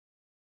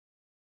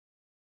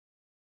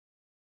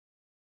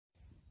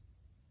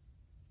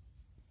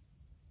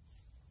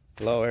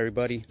Hello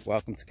everybody,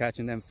 welcome to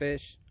Catching Them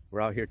Fish. We're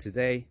out here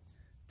today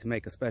to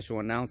make a special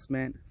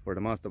announcement. For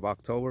the month of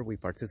October, we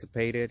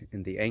participated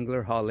in the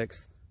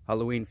Anglerholics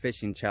Halloween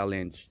Fishing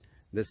Challenge.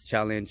 This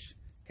challenge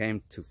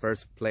came to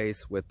first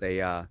place with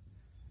a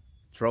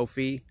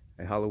trophy,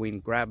 a Halloween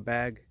grab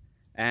bag,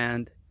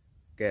 and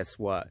guess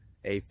what?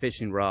 A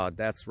fishing rod.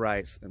 That's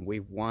right, and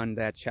we've won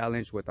that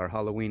challenge with our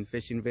Halloween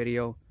fishing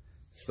video.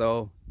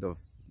 So the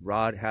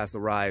rod has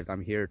arrived.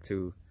 I'm here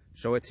to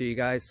show it to you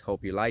guys.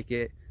 Hope you like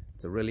it.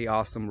 It's a really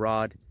awesome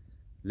rod.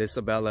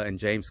 Lizabella and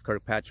James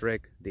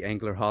Kirkpatrick, the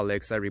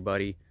Anglerholics,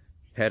 everybody,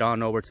 head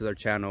on over to their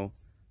channel,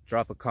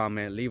 drop a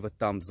comment, leave a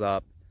thumbs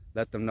up,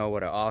 let them know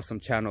what an awesome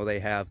channel they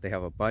have. They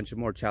have a bunch of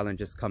more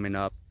challenges coming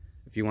up.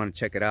 If you want to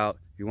check it out,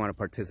 if you want to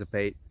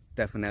participate,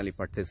 definitely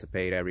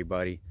participate,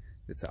 everybody.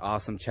 It's an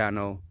awesome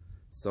channel.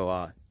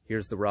 So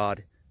here's the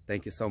rod.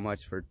 Thank you so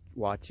much for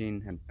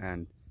watching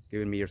and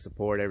giving me your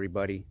support,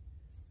 everybody.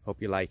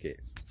 Hope you like it.